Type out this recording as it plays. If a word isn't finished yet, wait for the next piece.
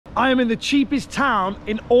I am in the cheapest town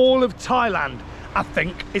in all of Thailand. I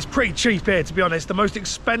think it's pretty cheap here, to be honest. The most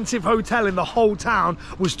expensive hotel in the whole town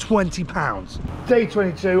was £20. Day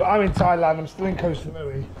 22, I'm in Thailand, I'm still in Koh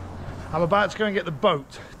Samui. I'm about to go and get the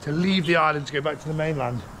boat to leave the island to go back to the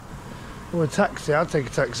mainland. Or a taxi, I'll take a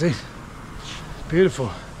taxi.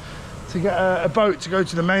 Beautiful. To get a boat to go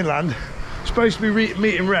to the mainland. Supposed to be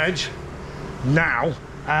meeting Reg now,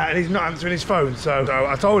 and he's not answering his phone. So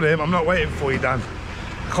I told him, I'm not waiting for you, Dan.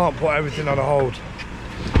 I can't put everything on a hold.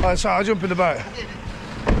 Alright, so I'll jump in the boat.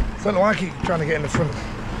 I don't know why I keep trying to get in the front.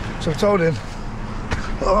 So I told him,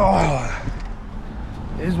 oh,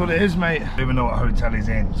 it is what it is, mate. I don't even know what hotel he's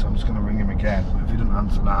in, so I'm just going to ring him again. If he doesn't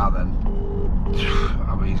answer now, then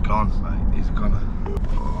I mean, he's gone, mate. He's gone.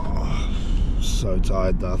 Oh, so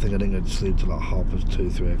tired though. I think I didn't go to sleep till like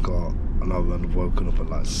 2:30, 3 o'clock, and I've then woken up at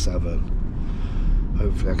like 7.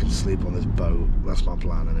 Hopefully I can sleep on this boat. That's my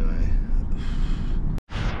plan anyway.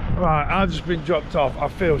 Right, I've just been dropped off. I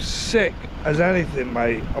feel sick as anything,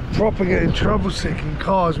 mate. I'm proper getting trouble sick in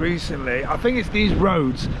cars recently. I think it's these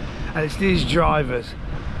roads and it's these drivers.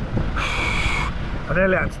 I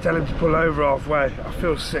nearly had to tell him to pull over halfway. I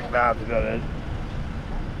feel sick now, to be honest.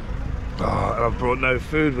 Oh, and I've brought no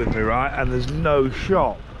food with me, right? And there's no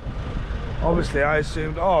shop. Obviously, I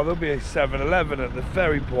assumed, oh, there'll be a 7-Eleven at the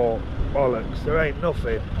ferry port. Bollocks, there ain't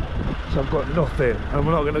nothing. So I've got nothing, and I'm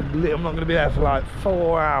not gonna be there for like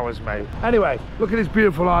 4 hours, mate. Anyway, look at this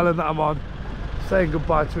beautiful island that I'm on. Saying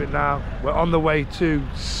goodbye to it now. We're on the way to,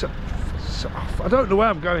 I don't know where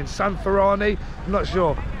I'm going, Sanfarani, I'm not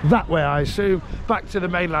sure. That way, I assume. Back to the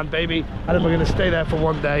mainland, baby, and then we're gonna stay there for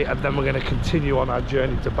 1 day, and then we're gonna continue on our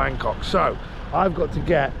journey to Bangkok. So, I've got to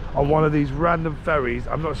get on one of these random ferries.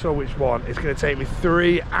 I'm not sure which one. It's going to take me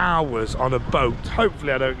 3 hours on a boat.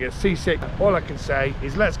 Hopefully I don't get seasick. All I can say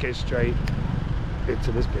is let's get straight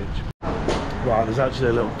into this bitch. Right, there's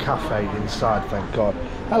actually a little cafe inside, thank God.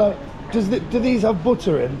 Hello, do these have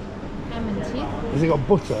butter in? Ham and cheese. Has it got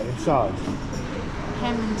butter inside?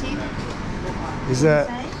 Ham and cheese.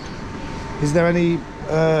 Is there any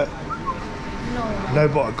No. no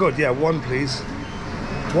butter? Good, yeah, one please.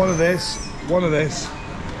 One of this. One of this.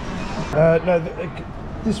 No,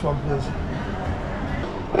 this one, please.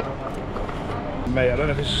 Mate, I don't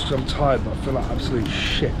know if it's just I'm tired, but I feel like absolute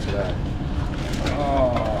shit today.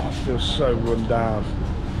 Oh, I feel so run down.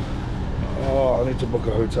 Oh, I need to book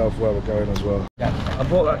a hotel for where we're going as well. I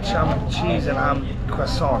bought that cheese and ham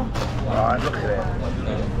croissant. Alright, look at it.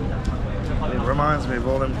 It reminds me of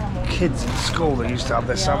all them kids in school that used to have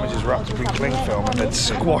their sandwiches wrapped up in cling film and they'd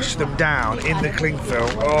squash them down in the cling film.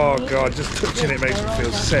 Oh God, just touching it makes me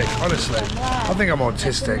feel sick. Honestly, I think I'm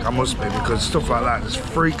autistic. I must be, because stuff like that just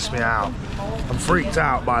freaks me out. I'm freaked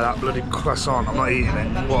out by that bloody croissant. I'm not eating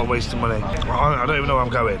it. What a waste of money. I don't even know where I'm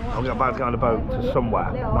going. I'm about to go on a boat to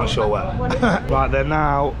somewhere. Not sure where. Right, they're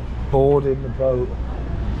now boarding the boat.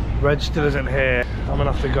 Reg still isn't here. I'm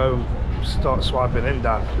gonna have to go start swiping in,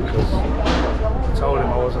 Dan, because I told him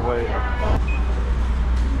I wasn't waiting.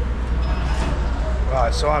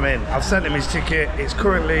 Right, so I'm in. I've sent him his ticket. It's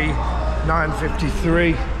currently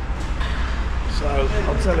 9:53. So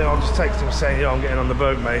I'll tell him, I'll just text him saying, yo, I'm getting on the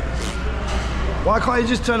boat, mate. Why can't you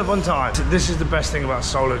just turn up on time? This is the best thing about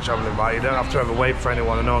solo traveling, right? You don't have to ever wait for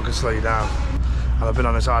anyone and no one can slow you down. And I've been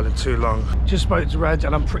on this island too long. Just spoke to Reg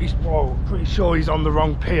and I'm pretty sure he's on the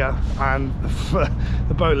wrong pier and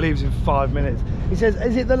the boat leaves in 5 minutes. He says,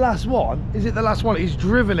 is it the last one? Is it the last one? He's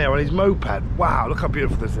driven here on his moped. Wow, look how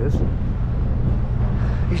beautiful this is.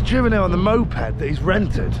 He's driven here on the moped that he's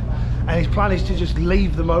rented, and his plan is to just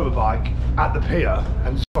leave the motorbike at the pier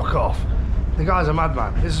and fuck off. The guy's a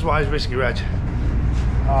madman. This is why he's risky, Reg.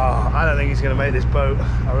 Oh, I don't think he's gonna make this boat.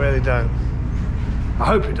 I really don't. I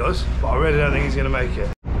hope he does, but I really don't think he's going to make it.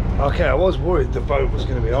 Okay, I was worried the boat was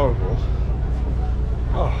going to be horrible.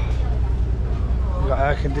 Oh, we've got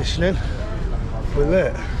air conditioning. We're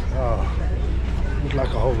lit. Oh, I'd like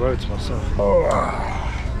a whole road to myself. Oh,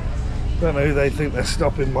 don't know who they think they're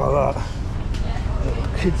stopping by that.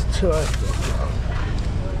 Oh, kids tour.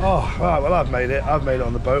 Oh, right, well I've made it. I've made it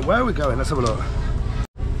on the boat. Where are we going? Let's have a look.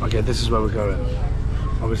 Okay, this is where we're going.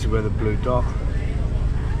 Obviously we're the blue dot.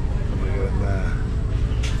 And we're going there.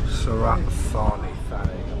 Surat Thani,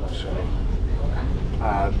 I'm not sure.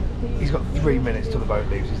 He's got 3 minutes till the boat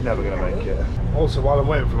leaves. He's never going to make it. Also, while I'm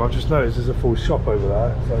waiting for him, I've just noticed there's a full shop over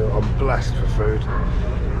there, so I'm blessed for food.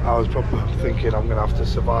 I was probably thinking I'm going to have to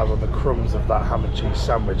survive on the crumbs of that ham and cheese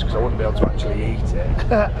sandwich because I wouldn't be able to actually eat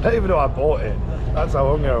it. I don't even know I bought it. That's how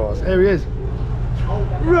hungry I was. Here he is.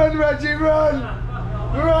 Run, Reggie, run!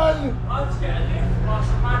 Run!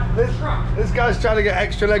 This guy's trying to get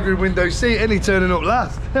extra legroom window seat and he's turning up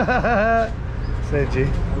last. Say, G.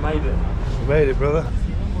 made it. You made it, brother.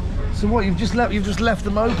 So what? You've just left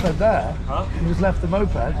the moped there. Huh? You just left the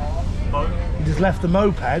moped. Boat? You just left the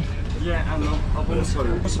moped. Yeah, and I've also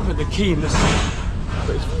put the key in the seat,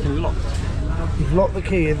 but it's fucking locked. You've locked the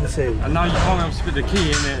key in the seat. And now you can't obviously put the key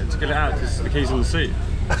in it to get it out because the key's in the seat.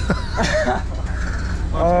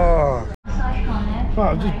 Oh.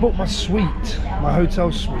 Right, I've just booked my suite, my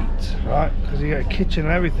hotel suite, right? Because you get a kitchen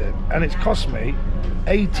and everything, and it's cost me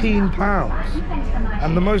 £18.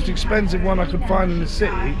 And the most expensive one I could find in the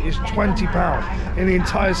city is £20 in the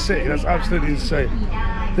entire city. That's absolutely insane.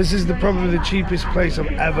 This is probably the cheapest place I've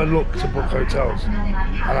ever looked to book hotels, and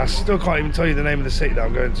I still can't even tell you the name of the city that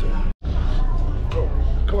I'm going to.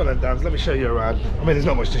 Come on then, Dan, let me show you around. I mean, there's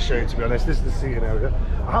not much to show you, to be honest. This is the seating area.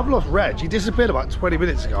 I have lost Reg. He disappeared about 20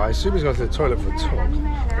 minutes ago. I assume he's gone to the toilet for a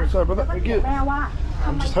talk. Sorry, brother. Thank you.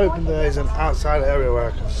 I'm just hoping there is an outside area where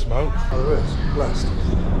I can smoke. Oh, there is. Blessed.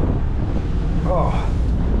 Oh.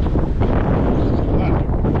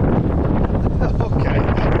 Okay,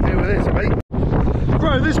 I can deal with this, mate.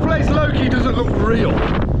 Bro, this place low-key doesn't look real.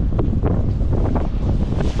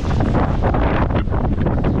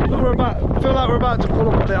 I feel like we're about to pull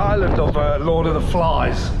up on the island of Lord of the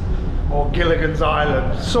Flies, or Gilligan's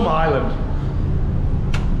Island, some island.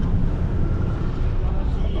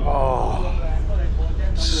 Oh,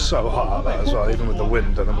 so hot out there as well, even with the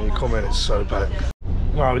wind, and I mean, you come in, it's so bad.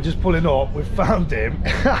 Right, we're just pulling up, we found him.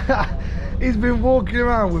 He's been walking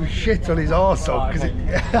around with shit on his arsehole because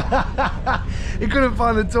he couldn't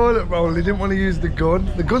find the toilet roll and he didn't want to use the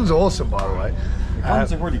gun. The gun's awesome, by the way. The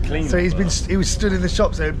guns are really clean. So he was stood in the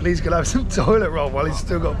shop saying, please can I have some toilet roll, while he's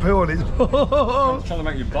still got poo on his balls. Trying to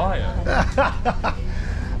make you buy it.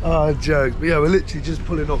 Oh, jokes. But yeah, we're literally just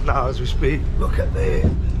pulling up now as we speak. Look at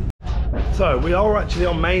this. So we are actually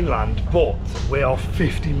on mainland, but we are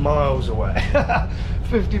 50 miles away.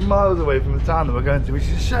 50 miles away from the town that we're going to, which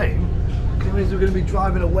is a shame, because it means we're going to be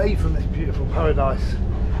driving away from this beautiful paradise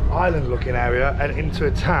island looking area and into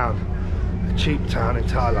a town, a cheap town in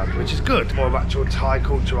Thailand, which is good. More of actual Thai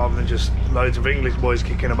culture rather than just loads of English boys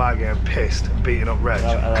kicking about getting pissed and beating up Reg.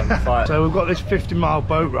 So we've got this 50-mile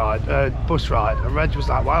boat ride, bus ride, and Reg was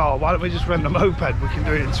like, wow, why don't we just rent a moped? We can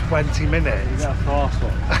do it in 20 minutes. You get a fast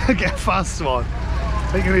one. Get a fast one. I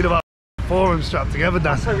think you need about 4 of them strapped together,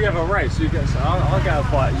 Dan. So we have a race, you get, I'll get a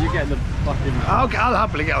bike, you get the fucking... I'll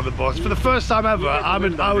happily get on the bus. For the first time ever, I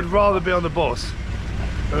would rather be on the bus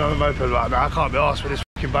than on the moped right now. I can't be arsed with this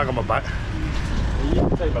fucking bag on my back. You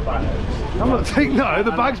can take my bag. I'm not taking, no,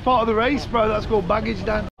 the bag's part of the race, bro. That's called baggage,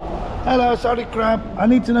 Dan. Hello, sorry, crab. I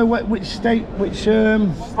need to know which state, which Go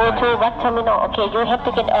to what terminal? Okay, you have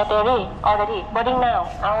to get already. Boarding now.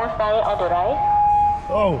 Outside on the right.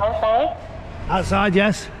 Oh. Outside? Outside,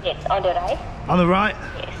 yes. Yes, on the right. On the right?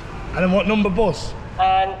 Yes. And then what number bus? No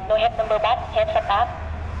have number bus, have start.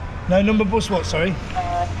 No number bus what, sorry?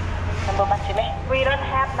 Number bus, we don't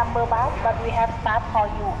have number bus, but we have start for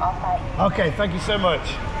you outside. Okay, thank you so much.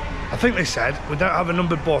 I think they said we don't have a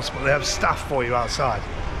numbered bus, but they have staff for you outside.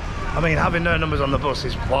 I mean, having no numbers on the bus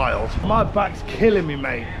is wild. My back's killing me,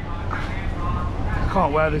 mate. I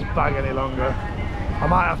can't wear this bag any longer. I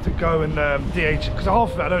might have to go and DH, because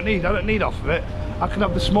half of it I don't need half of it. I can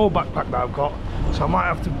have the small backpack that I've got, so I might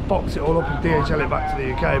have to box it all up and DHL it back to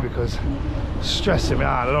the UK because it's stressing me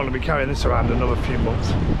out. I don't want to be carrying this around another few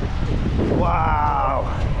months. Wow.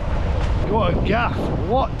 What a gaff.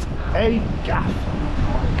 What a gaff.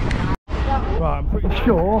 Right, I'm pretty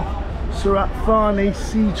sure Surat Thani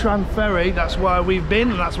Sea-Tran Ferry, that's where we've been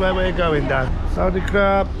and that's where we're going, Dan. Saudi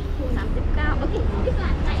crab.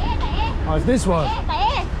 Oh, it's this one.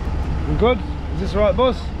 You good? Is this the right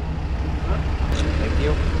bus? Thank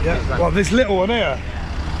you. Yeah. Well, this little one here.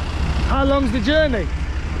 How long's the journey?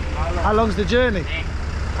 How long's the journey?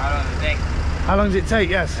 How long does it take? How long does it take?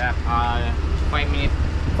 Yes. Yeah, 5 minutes.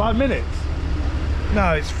 5 minutes?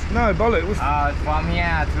 No, it's no bollocks. From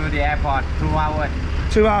here to the airport, 2 hours.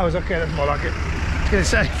 2 hours. Okay, that's more like it. I was gonna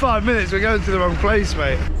say 5 minutes. We're going to the wrong place,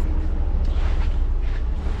 mate.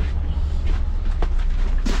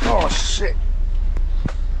 Oh shit.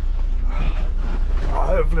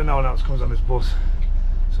 Hopefully no one else comes on this bus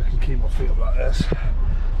so I can keep my feet up like this.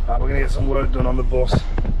 Right, we're gonna get some work done on the bus,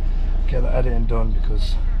 get the editing done,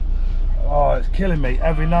 because oh, it's killing me.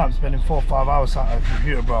 Every night I'm spending 4 or 5 hours sat at a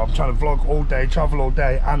computer, bro. I'm trying to vlog all day, travel all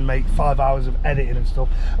day and make 5 hours of editing and stuff.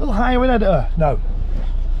 I'll hire an editor. No,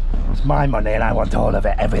 it's my money and I want all of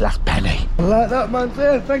it, every last penny. Like that, man.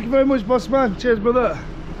 Yeah, thank you very much, boss man. Cheers, brother.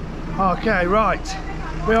 Okay, right.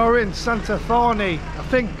 We are in Santa Thani, I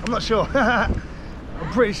think. I'm not sure.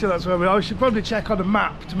 I'm pretty sure that's where we are. We should probably check on the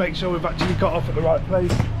map to make sure we've actually got off at the right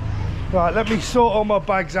place. Right, let me sort all my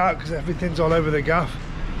bags out because everything's all over the gaff.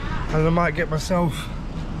 and I might get myself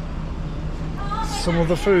some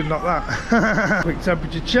other food, not that. Quick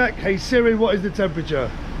temperature check. Hey Siri, what is the temperature?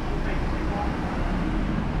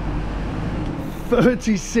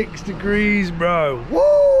 36 degrees, bro.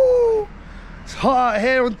 Woo! It's hot out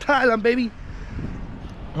here in Thailand, baby.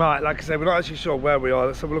 Right, like I said, we're not actually sure where we are.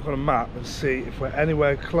 Let's have a look on a map and see if we're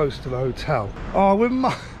anywhere close to the hotel. Oh, we're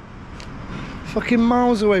fucking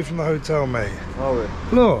miles away from the hotel, mate. Are we?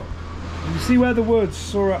 Look, you see where the word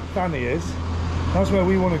Surat Thani is? That's where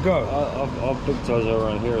we want to go. I've booked us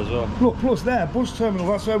around here as well. Look, plus there, bus terminal,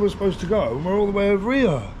 that's where we're supposed to go, and we're all the way over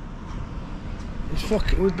here. It's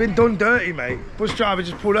fucking, we've been done dirty, mate. Bus driver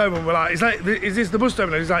just pulled over and we're like, he's like, is this the bus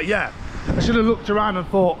terminal? He's like, yeah. I should have looked around and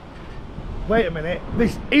thought, wait a minute,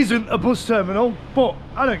 this isn't a bus terminal, but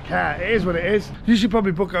I don't care, it is what it is. You should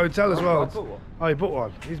probably book a hotel as well. Oh, you booked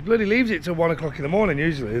one? He bloody leaves it till 1 o'clock in the morning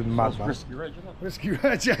usually. Mad man. Risky reg, isn't it? Risky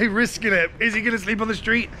reg, yeah, risking it. Is he going to sleep on the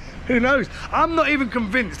street? Who knows? I'm not even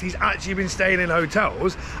convinced he's actually been staying in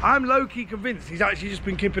hotels. I'm low-key convinced he's actually just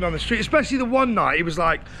been keeping on the street. Especially the one night he was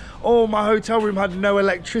like, oh, my hotel room had no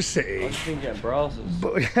electricity. I've been getting browsers.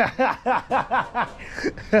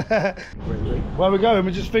 Where are we going? We're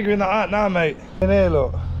just figuring that out now, mate. In here,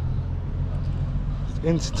 look.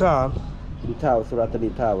 Into town. In town, Surat Thani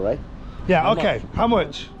town, right? Yeah, okay. How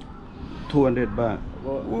much? 200 baht.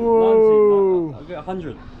 Whoa. I'll get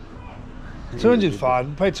 100. 200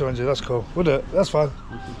 fine. Pay 200, that's cool. We'll do it, that's fine.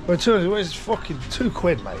 But 200, it's fucking 2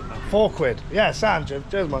 quid, mate. 4 quid. Yeah, sound, Jim.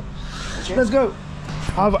 Cheers, man. Let's go.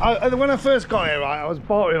 When I first got here, right, I was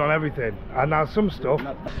bartering on everything. And now some stuff,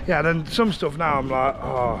 yeah, then some stuff now I'm like,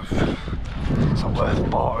 oh, it's not worth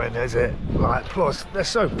bartering, is it? Like, plus, they're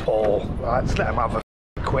so poor. Right, just let them have a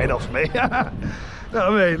quid off me. You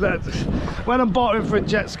know what I mean? When I'm bartering for a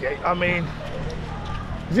jet ski, I mean,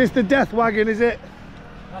 is this the death wagon, is it?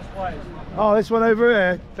 That's why it's Oh, this one over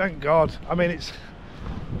here, thank God. I mean, it's,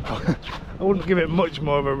 I wouldn't give it much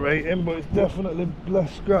more of a rating, but it's definitely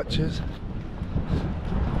less scratches.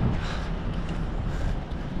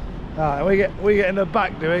 Alright, we get in the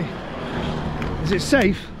back, do we? Is it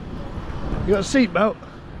safe? You got a seatbelt?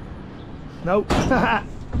 Nope.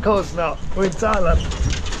 Of course not. We're in Thailand.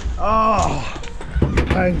 Oh.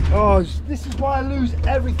 Oh, this is why I lose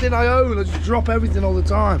everything I own. I just drop everything all the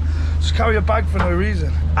time. Just carry a bag for no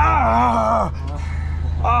reason. Ah!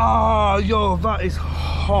 Ah, yo, that is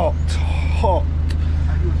hot, hot.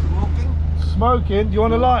 Are you smoking? Smoking? Do you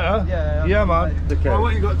want a lighter? Yeah, man. Okay. Oh,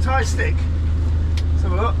 what, you got a Thai stick? Let's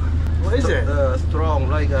have a look. What is it? Strong,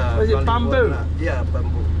 like Is it bamboo? Yeah,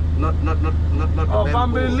 bamboo. Not Oh,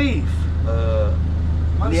 bamboo leaf.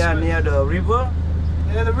 Near the river.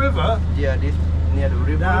 Near the river? Yeah, this near the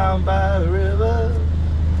river. Down by the river.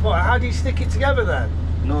 What, how do you stick it together then?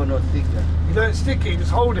 No, stick. You don't stick it, you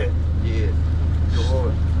just hold it? Yeah, to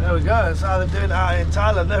hold. There we go, that's how they're doing it out in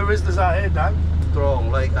Thailand. No Rizzlers out here, Dan.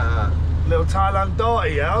 Strong, like Little Thailand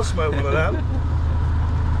darty, yeah, I'll smoke one of them.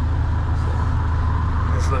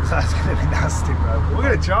 This looks like it's going to be nasty, bro. We're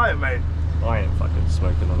going to try it, mate. I ain't fucking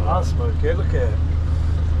smoking on that. I'll smoke it, look at it.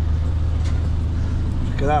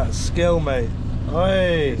 Look at that skill, mate.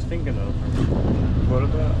 Oi. His fingernail. What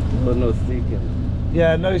about? Oh, no sticking.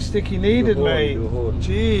 Yeah, no sticky needed, You hold, mate. you hold.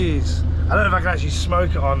 Jeez. I don't know if I can actually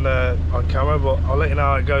smoke it on camera, but I'll let you know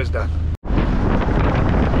how it goes, Dan.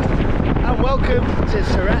 And welcome to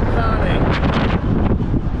Surat Thani.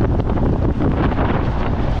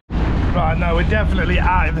 Right, no, we're definitely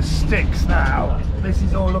out in the sticks now. This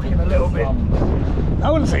is all looking a little bit, I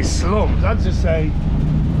wouldn't say slums, I'd just say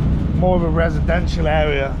more of a residential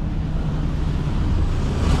area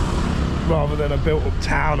rather than a built-up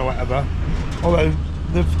town or whatever. Although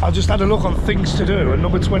I just had a look on things to do, and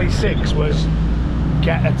number 26 was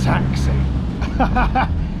get a taxi.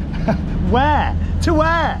 Where? To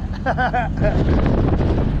where?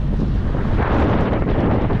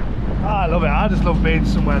 Oh, I love it. I just love being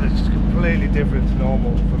somewhere that's just completely different to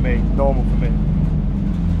normal for me.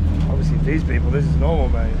 Obviously, these people, this is normal,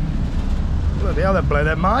 mate. Well, they'd blow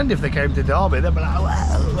their mind if they came to Derby. They'd be like,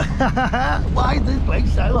 well, why is this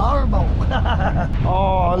place so horrible?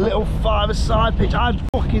 Oh, a little 5-a-side pitch.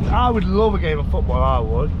 I would love a game of football, I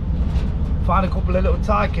would. Find a couple of little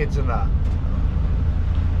Thai kids in that.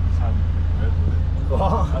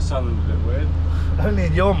 What? That sounded a bit weird. Only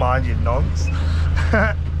in your mind, you nonce.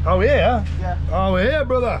 Oh, yeah? Yeah. Oh, we're here,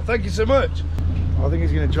 brother. Thank you so much. I think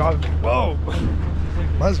he's going to drive. Whoa.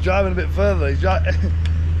 Man's driving a bit further. He's driving.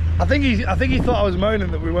 I think he thought I was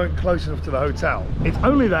moaning that we weren't close enough to the hotel. It's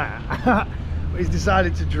only that. But he's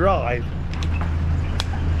decided to drive.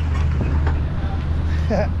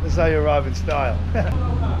 That's how you arrive in style.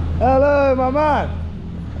 Hello, my man.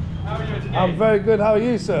 How are you today? I'm very good. How are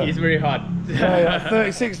you, sir? It's very hot. Yeah,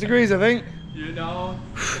 36 degrees, I think. You know,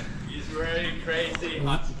 it's very crazy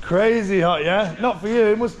hot. Crazy hot, yeah? Not for you.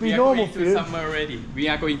 It must be normal for you. Summer already. We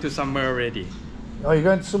are going to summer already. Oh, you're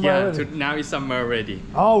going to somewhere Yeah, already? now it's summer already.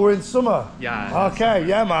 Oh, we're in summer? Yeah. Okay,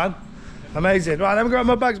 yeah, man. Amazing. Right, let me grab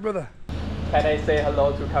my bags, brother. Can I say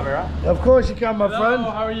hello to camera? Of course you can, my Hello, friend.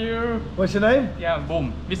 how are you? What's your name? Yeah,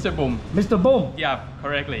 Boom. Mr. Boom. Mr. Boom. Yeah,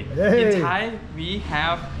 correctly. Hey. In Thai, we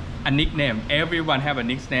have a nickname. Everyone have a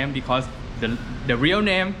nickname because the real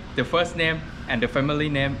name, the first name, and the family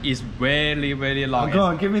name is very, very long. Oh, go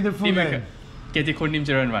on, give me the full name. เกียรติคุณนิ่มเ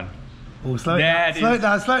จริญวัน Oh, slow it That down. Slow is- it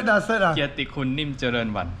down, slow it down, slow it down. เกียรติคุณนิ่มเจริญ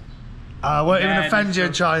วัน I won't even That offend is you so-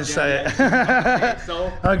 and try and say yeah, it. Okay, so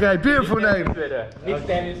Okay, beautiful nickname name. is better.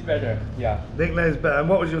 Nickname is better. Yeah. Nickname's better. And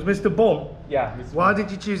what was yours? Mr. Bum? Yeah. Why did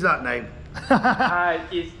you choose that name?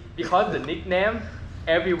 It's because the nickname,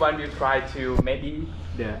 everyone will try to maybe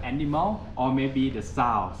the animal or maybe the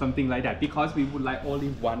sound, something like that. Because we would like only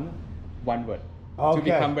one word to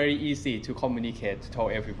Okay. become very easy to communicate to tell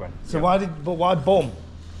everyone. So why Bum?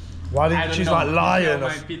 Why I didn't you don't choose know. like Lion?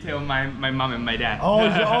 Tell my mom and my dad. Oh,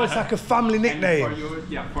 it's like a family And nickname. for you,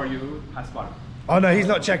 yeah, for you, husband. Oh no, he's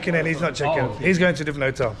not checking in. He's not checking. Oh, okay. He's going to a different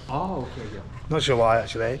hotel. Oh, okay, yeah. Not sure why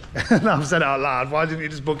actually. No, I've said it out loud. Why didn't you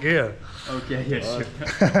just book here? Okay, yeah, sure.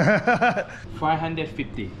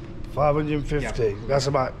 550. 550. That's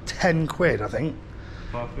about 10 quid, I think.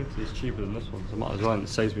 550 is cheaper than this one, so might as well. It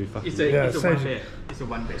saves me fucking. It's a, Yeah, it's a same. one bed. It's a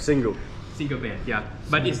one bed. Single. Single bed, yeah.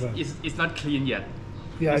 But it's not clean yet.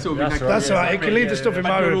 Yeah, So we that's have- all right. You yeah, can leave the yeah, stuff in but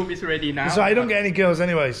my the room. room is ready now. It's all right, you don't get any girls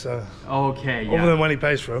anyway, so. Okay, yeah. Other than when he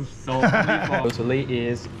pays for them. So totally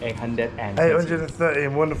is 830. 830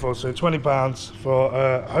 and wonderful, so £20 for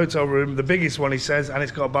a hotel room, the biggest one he says, and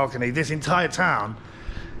it's got a balcony. This entire town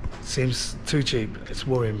seems too cheap. It's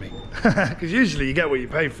worrying me. Because usually you get what you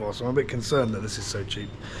pay for, so I'm a bit concerned that this is so cheap.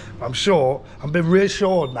 But I'm sure, I've been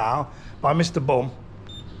reassured now by Mr. Bum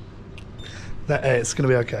that it's going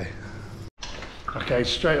to be okay. Okay,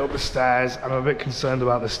 straight up the stairs. I'm a bit concerned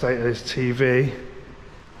about the state of this TV.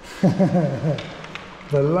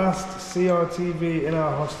 The last CRTV in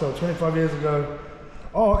our hostel 25 years ago.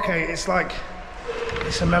 Oh, okay, it's like,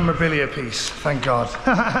 it's a memorabilia piece, thank God.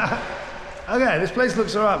 Okay, this place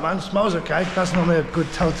looks all right, man. Smells okay. That's normally a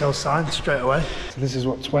good telltale sign straight away. So this is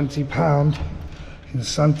what £20 in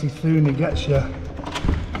Santi Thuni gets you.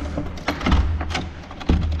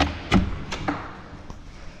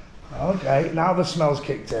 Okay, now the smell's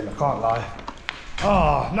kicked in, I can't lie.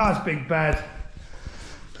 Oh, nice big bed.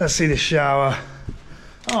 Let's see the shower.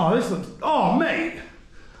 Oh, this looks, oh mate,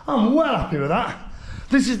 I'm well happy with that.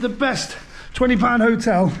 This is the best £20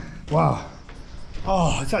 hotel. Wow.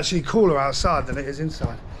 Oh, it's actually cooler outside than it is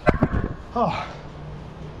inside. Oh,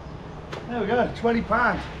 there we go, £20 in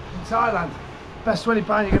Thailand. Best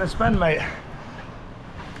 £20 you're gonna spend, mate.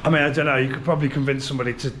 I mean, I don't know, you could probably convince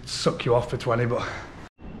somebody to suck you off for 20, but.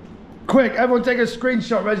 Quick, everyone take a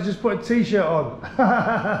screenshot, Reggie, just put a t-shirt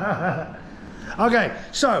on. Okay,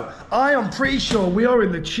 so I am pretty sure we are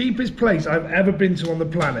in the cheapest place I've ever been to on the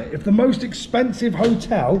planet. If the most expensive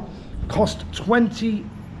hotel cost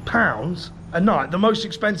 £20 a night, the most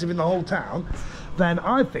expensive in the whole town, then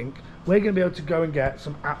I think we're going to be able to go and get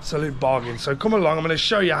some absolute bargains. So come along, I'm going to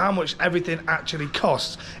show you how much everything actually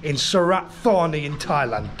costs in Surat Thani in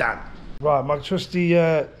Thailand, Dan. Right, my trusty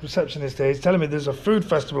receptionist here is telling me there's a food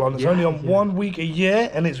festival on. It's only on 1 week a year,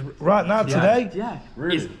 and it's right now today. Yeah,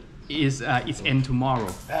 really. It's end tomorrow.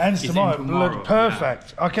 It ends tomorrow. Blood,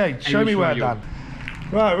 perfect. Yeah. Okay, show me where, Dan.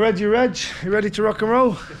 Right, Reg, you ready to rock and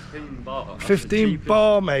roll? 15 bar. 15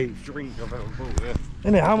 bar, mate. Drink I've ever bought, yeah.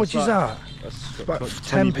 Innit? How much is that? That's About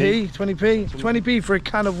 10p, 20p, 20p for a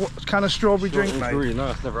can of strawberry drink, mate. Really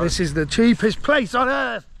nice, never had This is the cheapest place on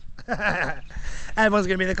earth. Everyone's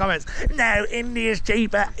gonna be in the comments. No, India's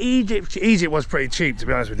cheaper. Egypt was pretty cheap, to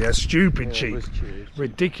be honest with you. Stupid cheap. it was cheap.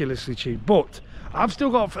 Ridiculously cheap. But I've still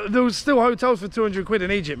got, there was still hotels for 200 quid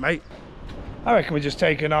in Egypt, mate. I reckon we just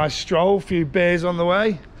take a nice stroll, a few beers on the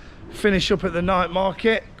way, finish up at the night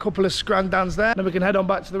market, couple of scrandans there, then we can head on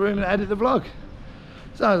back to the room and edit the vlog.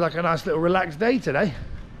 Sounds like a nice little relaxed day today.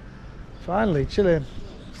 Finally, chilling.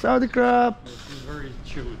 Saudi crab. It's very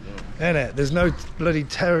chilled, Ain't it? There's no bloody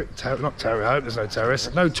I hope there's no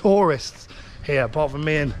terrorists. No tourists here, apart from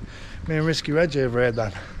me and Risky Reggie over here,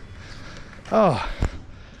 Dan. Oh,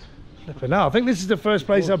 flipping out. I think this is the first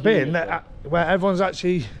place I've been where everyone's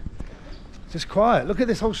actually just quiet. Look at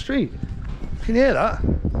this whole street. Can you hear that?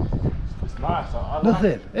 It's nice. I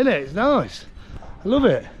Nothing, innit? It's nice. I love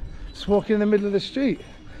it. Just walking in the middle of the street.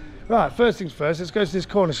 Right, first things first, let's go to this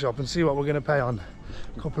corner shop and see what we're going to pay on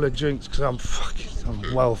a couple of drinks, because I'm fucking I'm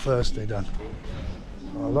well thirsty, Dan.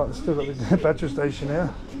 Oh, look, still got the petrol station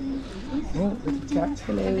here. Oh, little cat,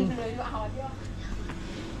 hello.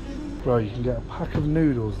 Bro, you can get a pack of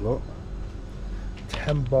noodles, look.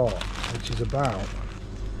 10 baht, which is about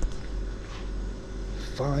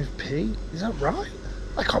 5p. Is that right?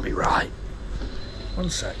 That can't be right. One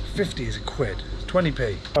sec, 50 is a quid. It's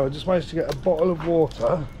 20p. Oh, I just managed to get a bottle of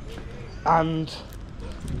water and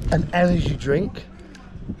an energy drink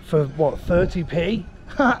for what, 30p?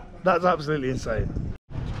 That's absolutely insane.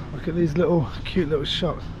 Look at these little cute little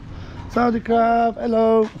shops. Saudi crab,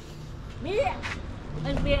 hello. Beer.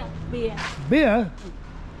 Beer. Beer?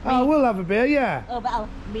 Oh, we'll have a beer, yeah.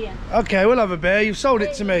 Beer. Okay, we'll have a beer. You've sold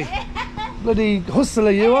it to me. Bloody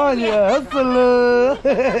hustler you, aren't you? Hustler.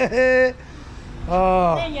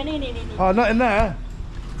 Oh, not in there.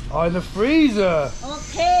 Oh, in the freezer.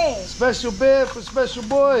 Okay. Special beer for special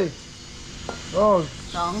boy. Oh,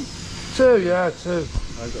 2, yeah, 2.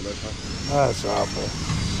 I've got no time. That's awful.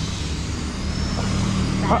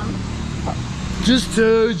 Just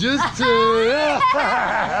 2, just 2.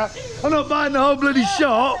 I'm not buying the whole bloody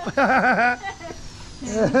shop.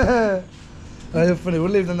 Oh, you're funny. We'll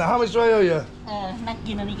leave them there. How much do I owe you?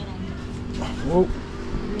 Well,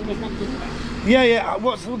 yeah.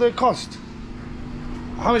 What's all the cost?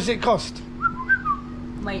 How much does it cost?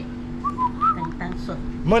 Money?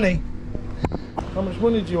 How much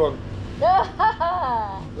money do you want?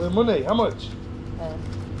 Money? How much?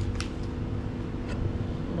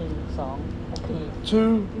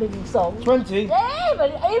 2, 20?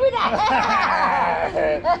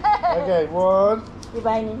 Okay, 1,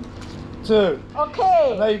 2.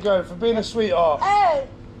 Okay. And there you go, for being a sweetheart.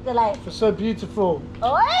 For so beautiful.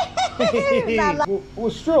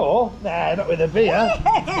 With straw? Nah, not with a beer.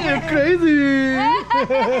 You're crazy.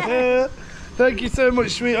 Thank you so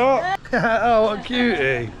much, sweetheart. Oh, what a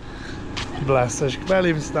cutie. Bless her, she can barely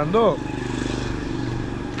even stand up.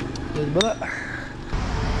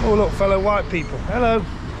 Oh, look, fellow white people. Hello.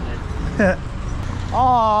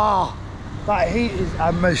 Oh, that heat is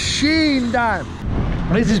a machine, Dan.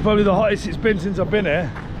 This is probably the hottest it's been since I've been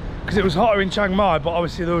here, because it was hotter in Chiang Mai, but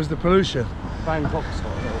obviously there was the pollution. Bangkok's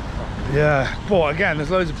hot. Yeah, but again, there's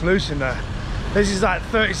loads of pollution there. This is like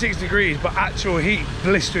 36 degrees, but actual heat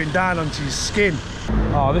blistering down onto your skin.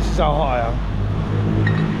 Oh, this is how hot I am.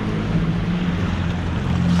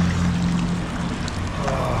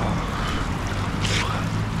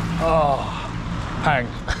 Oh, pang.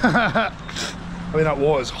 I mean, that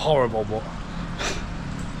water's horrible, but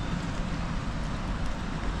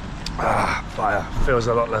fire. Feels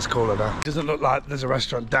a lot less cooler now. It doesn't look like there's a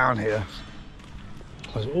restaurant down here.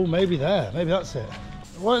 Oh, maybe there. Maybe that's it.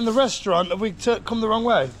 We're in the restaurant. Have we come the wrong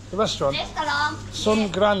way? The restaurant? Sun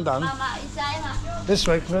Grandan. This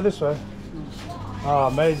way. Can we go this way? Oh,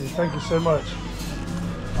 amazing. Thank you so much.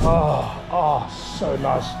 Oh, so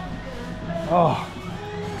nice.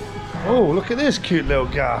 Oh, look at this cute little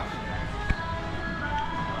gaff.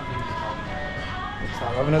 It's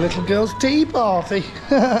like having a little girl's tea party.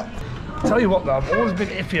 Tell you what though, I've always been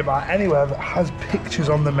iffy about anywhere that has pictures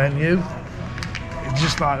on the menu. It's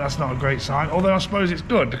just like, that's not a great sign. Although I suppose it's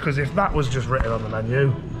good, because if that was just written on the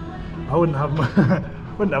menu, I wouldn't have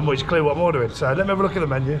much clue what I'm ordering. So let me have a look at the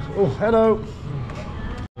menu. Oh, hello.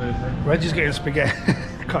 Reggie's getting spaghetti.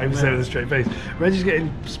 Can't even say it with a straight face. Reggie's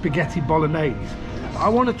getting spaghetti bolognese. I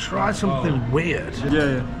want to try something weird.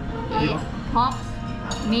 Yeah. Pork,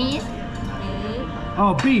 meat,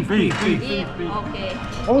 Oh, beef. beef. Okay.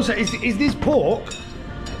 Also, is this pork?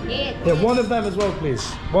 Yes. Yeah, one of them as well, please.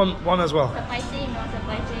 One as well. Spicy, not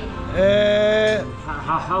spicy.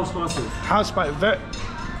 How spicy? How spicy?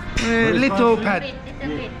 Little pet.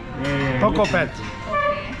 Little bit. Poco pet. Okay.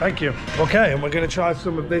 Thank you. Okay, and we're going to try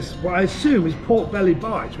some of this, what I assume is pork belly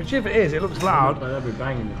bites, which if it is, it looks loud. They'll be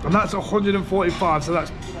banging it. And that's 145, so that's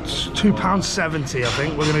 £2.70, I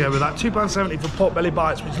think. We're going to go with that. £2.70 for pork belly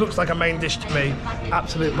bites, which looks like a main dish to me.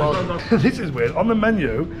 Absolute bottom. This is weird. On the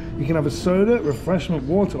menu, you can have a soda, refreshment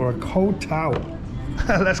water, or a cold towel.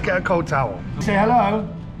 Let's get a cold towel. Say hello.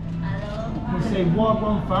 Hello. We say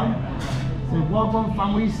Wagwan fam. Say Wagwan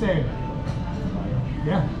fam, we say.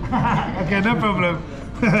 Yeah? Okay, no problem.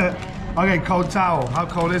 Okay, cold towel. How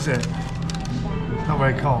cold is it? Not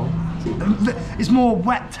very cold. It's more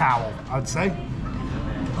wet towel, I'd say.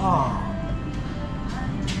 Oh.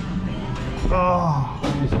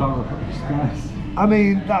 I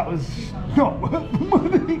mean, that was not worth the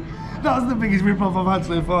money. That was the biggest rip-off I've had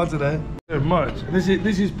so far today. So much. This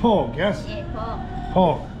is pork, yes? Yeah, pork.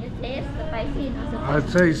 Pork. You taste spicy, not I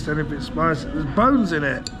spicy. taste any bit spicy. There's bones in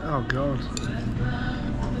it. Oh god.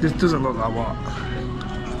 This doesn't look like what.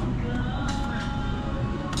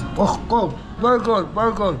 Oh, good. Very good,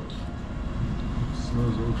 very good.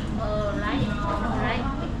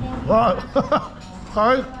 Right. Right.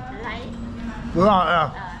 Sorry? Right. Right, yeah.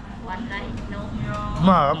 One right. No.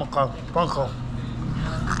 No, I'm okay. Thank you.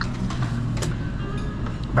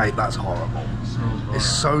 Mate, that's horrible. It's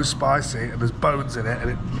so spicy and there's bones in it.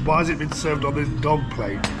 And why has it been served on this dog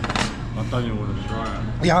plate? I don't even want to try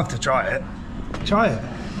it. You have to try it. Try it.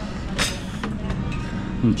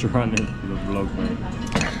 I'm trying it for the vlog, mate.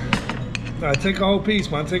 Right, take a whole piece,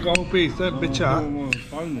 man. Take a whole piece. Don't bitch out.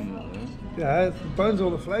 Bone in it, Yeah, the bone's all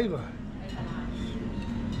the flavour.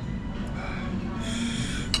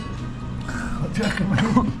 What do you reckon, mate?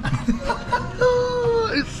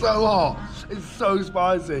 It's so hot. It's so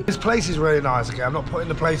spicy. This place is really nice, okay? I'm not putting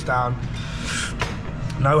the place down.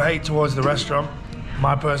 No hate towards the restaurant.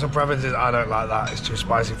 My personal preference is I don't like that. It's too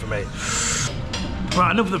spicy for me.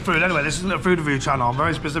 Right, enough of the food. Anyway, this isn't a food review channel. I'm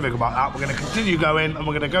very specific about that. We're going to continue going and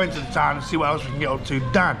we're going to go into the town and see what else we can get up to.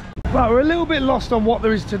 Dan. Right, we're a little bit lost on what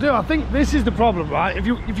there is to do. I think this is the problem, right? If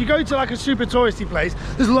you go to like a super touristy place,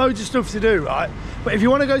 there's loads of stuff to do, right? But if you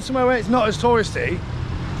want to go somewhere where it's not as touristy,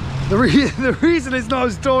 the reason it's not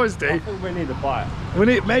as touristy, I think we need a bite.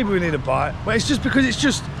 Maybe we need a bite, but it's just because it's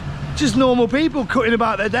just normal people cutting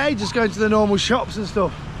about their day, just going to the normal shops and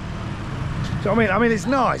stuff. Do you know what I mean? I mean, it's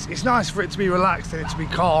nice. It's nice for it to be relaxed and it to be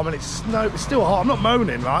calm, and it's still hot. I'm not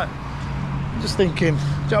moaning, right? I'm just thinking, do you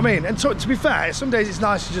know what I mean? And to be fair, some days it's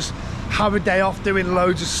nice to just have a day off doing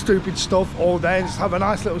loads of stupid stuff all day and just have a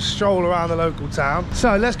nice little stroll around the local town.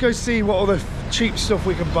 So let's go see what other cheap stuff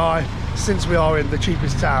we can buy since we are in the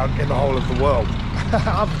cheapest town in the whole of the world.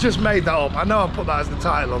 I've just made that up. I know I put that as the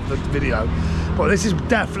title of the video, but this is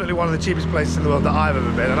definitely one of the cheapest places in the world that I've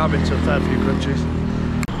ever been, and I've been to a fair few countries.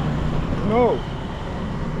 Oh,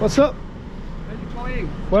 what's up? Where are you going?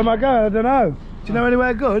 Where am I going? I don't know. Do you know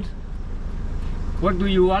anywhere good? What do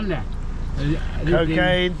you want there?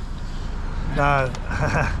 Cocaine? No,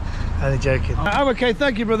 only joking. I'm okay,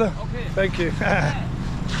 thank you, brother. Okay. Thank you.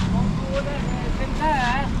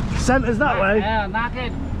 Centre's that way? Yeah,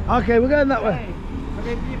 market. Okay, we're going that way.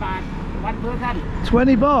 20 baht, one person.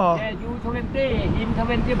 20 baht? Yeah, you 20, him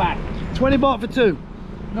 20 baht. 20 baht for two?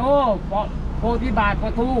 No, 40 baht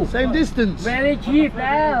for two. Same distance? Very cheap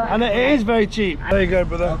now. And it is very cheap. There you go,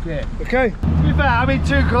 brother. Okay. Okay. To be fair, I mean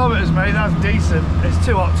 2 kilometres, mate, that's decent. It's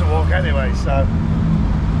too hot to walk anyway, so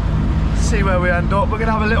see where we end up. We're going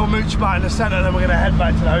to have a little mooch about in the centre, and then we're going to head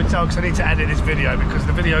back to the hotel because I need to edit this video because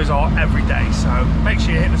the videos are every day. So make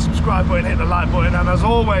sure you hit the subscribe button, hit the like button, and as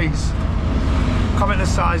always, comment the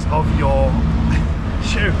size of your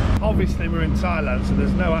shoe. Obviously we're in Thailand, so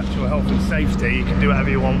there's no actual health and safety. You can do whatever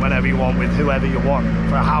you want, whenever you want, with whoever you want,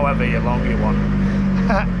 for however long you want.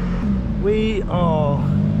 We are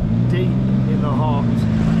deep in the heart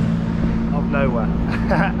of nowhere.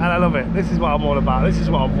 And I love it. This is what I'm all about. This is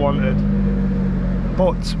what I've wanted.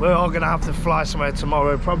 But we're all going to have to fly somewhere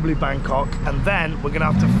tomorrow, probably Bangkok, and then we're going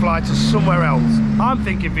to have to fly to somewhere else. I'm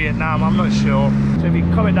thinking Vietnam, I'm not sure. So if you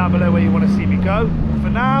can comment down below where you want to see me go. For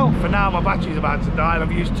now, my battery's about to die and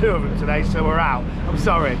I've used 2 of them today, so we're out. I'm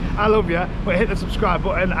sorry. I love you, but hit the subscribe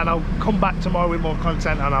button and I'll come back tomorrow with more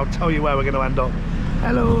content and I'll tell you where we're going to end up.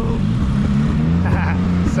 Hello.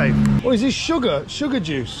 Safe. Oh, is this sugar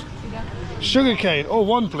juice? Sugar cane. Oh,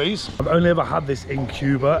 one please. I've only ever had this in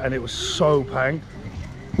Cuba and it was so pang.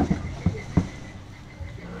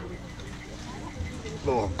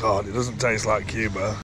 Oh God, it doesn't taste like Cuba.